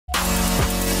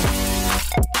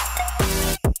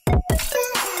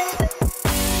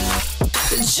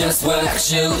just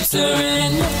what you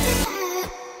in.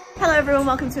 Hello everyone,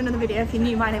 welcome to another video. If you're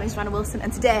new, my name is Joanna Wilson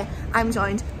and today I'm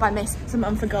joined by Miss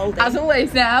Samantha Golding. As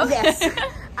always now. Yes.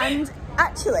 And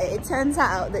actually it turns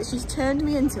out that she's turned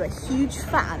me into a huge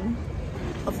fan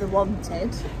of The Wanted.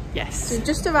 Yes. So we've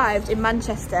just arrived in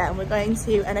Manchester and we're going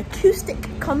to an acoustic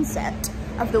concert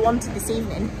of The Wanted this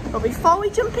evening. But before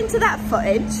we jump into that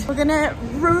footage, we're gonna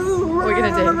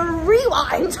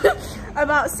rewind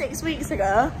about 6 weeks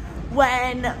ago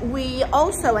when we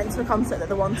also went to a concert that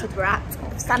The Wanted were at,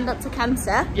 Stand Up to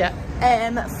Cancer. Yeah.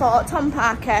 For Tom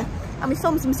Parker. And we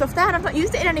filmed some stuff there and I've not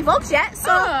used it in any vlogs yet. So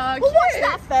we'll cute. watch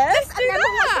that first. Let's do and then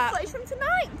we'll watch that. the footage from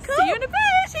tonight. Cool. See you in a bit.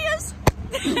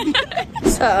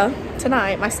 Cheers. So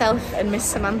tonight myself and Miss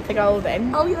Samantha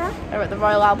Golding are at the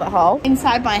Royal Albert Hall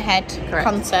Inside My Head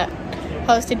concert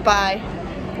hosted by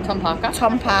Tom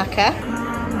Parker.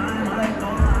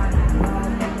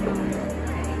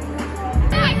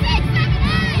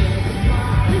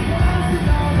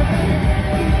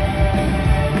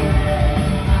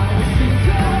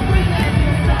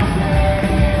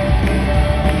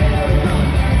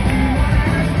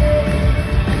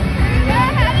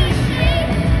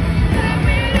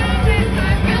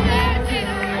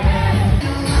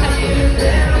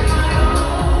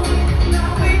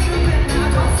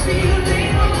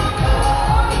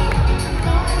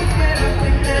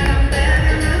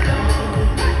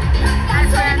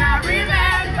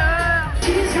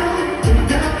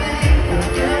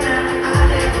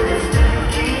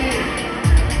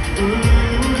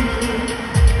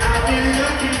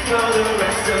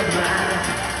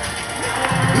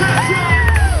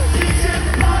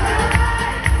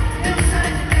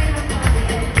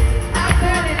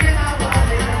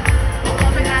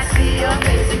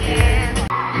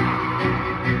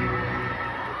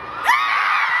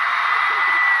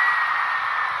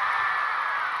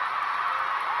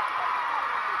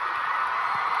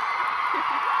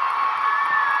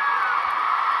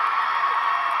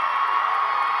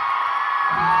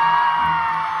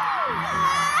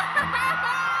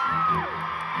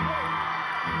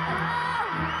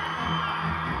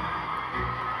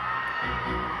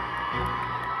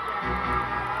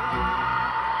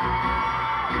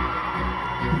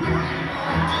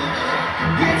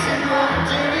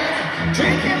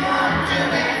 Drinking more,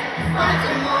 doing,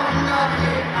 fighting more, not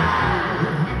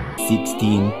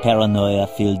 16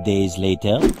 paranoia-filled days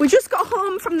later. We just got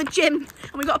home from the gym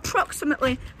and we got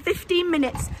approximately 15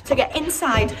 minutes to get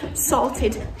inside,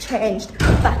 sorted, changed,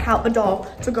 back out the door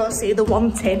to go see The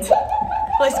Wanted.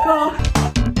 Let's go.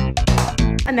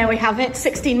 And there we have it,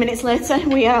 16 minutes later,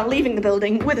 we are leaving the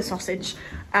building with a sausage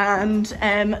and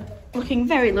looking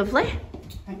very lovely.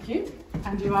 Thank you.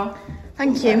 And you are.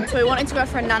 Thank you. So we wanted to go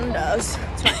for a Nando's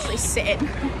to actually sit in.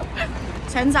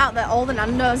 Turns out that all the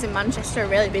Nando's in Manchester are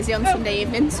really busy on Sunday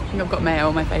evenings. And I've got mayo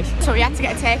on my face. So we had to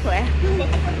get a takeaway.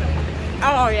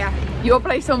 Oh yeah. Your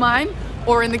place or mine?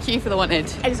 Or in the queue for The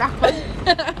Wanted? Exactly.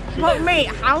 But mate,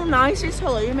 how nice is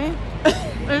halloumi?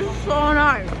 It's so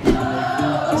nice.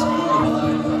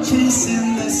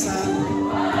 Chasing the sun.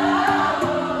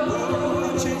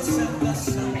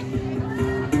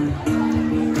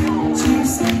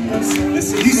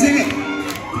 Listen, you sing it.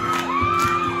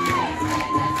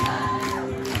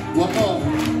 One more.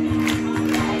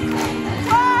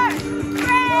 4, 3,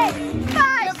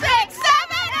 5, 6,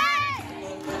 7,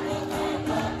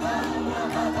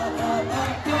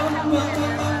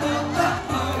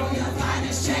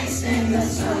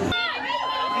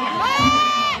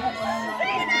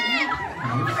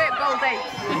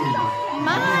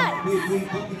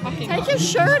 8. Take your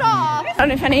shirt off. I don't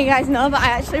know if any of you guys know, but I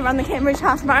actually ran the Cambridge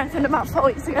Half Marathon about 4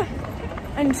 weeks ago.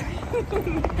 And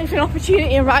if an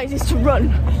opportunity arises to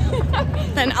run,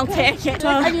 then I'll take it.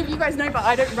 Any of you guys know, but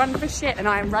I don't run for shit and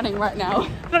I am running right now. I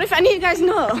don't know if any of you guys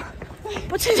know,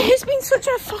 but today's been such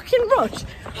a fucking rush.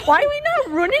 Why are we not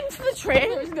running for the train?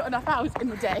 There's not enough hours in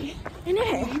the day. In We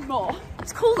it? need more.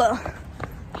 It's cool though.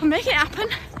 I'll make it happen.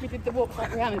 We did the walk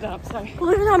like Rihanna done, so.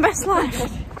 We're living our best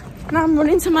life. Now I'm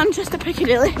running to Manchester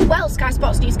Piccadilly. Well, Sky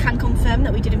Sports News can confirm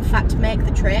that we did in fact make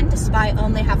the train despite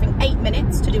only having 8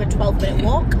 minutes to do a 12-minute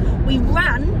walk. We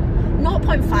ran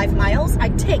 0.5 miles. I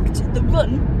ticked the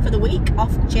run for the week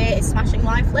off Jay is Smashing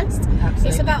Life list. Absolutely.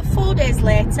 It's about 4 days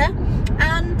later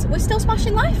and we're still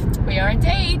smashing life. We are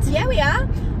indeed. Yeah, we are.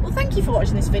 Well, thank you for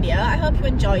watching this video. I hope you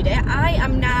enjoyed it. I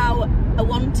am now a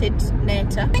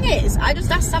Wanted-nator. The thing is, I just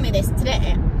asked Sammy this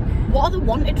today. What are the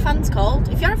Wanted fans called?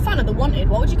 If you're a fan of the Wanted,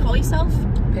 what would you call yourself?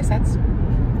 Pissheads.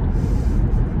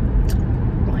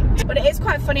 Right. But it is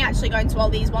quite funny actually going to all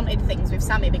these Wanted things with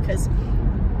Sammy because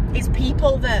is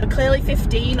people that are clearly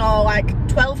 15 or like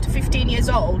 12 to 15 years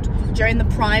old during the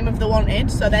prime of the wanted,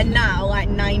 so they're now like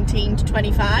 19 to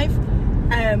 25.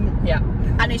 Yeah.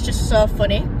 And it's just so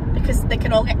funny because they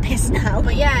can all get pissed now.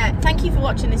 But yeah, thank you for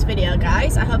watching this video,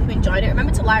 guys. I hope you enjoyed it.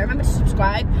 Remember to like, remember to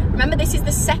subscribe. Remember, this is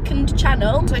the second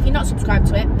channel, so if you're not subscribed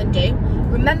to it, then do.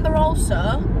 Remember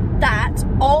also that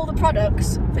all the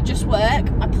products for Just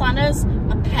Work, my planners,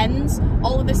 my pens,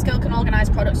 all of the Skilk and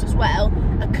Organised products as well,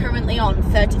 are currently on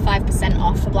 35%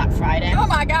 off for Black Friday. Oh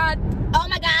my god. Oh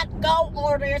my god, go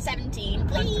order 17,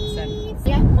 please. 100%.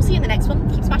 Yeah, we'll see you in the next one.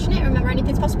 Keep smashing it. Remember,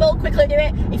 anything's possible. Quickly do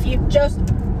it. If you just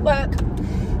work.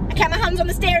 I kept my hands on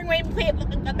the steering wheel.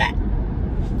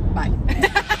 Bye.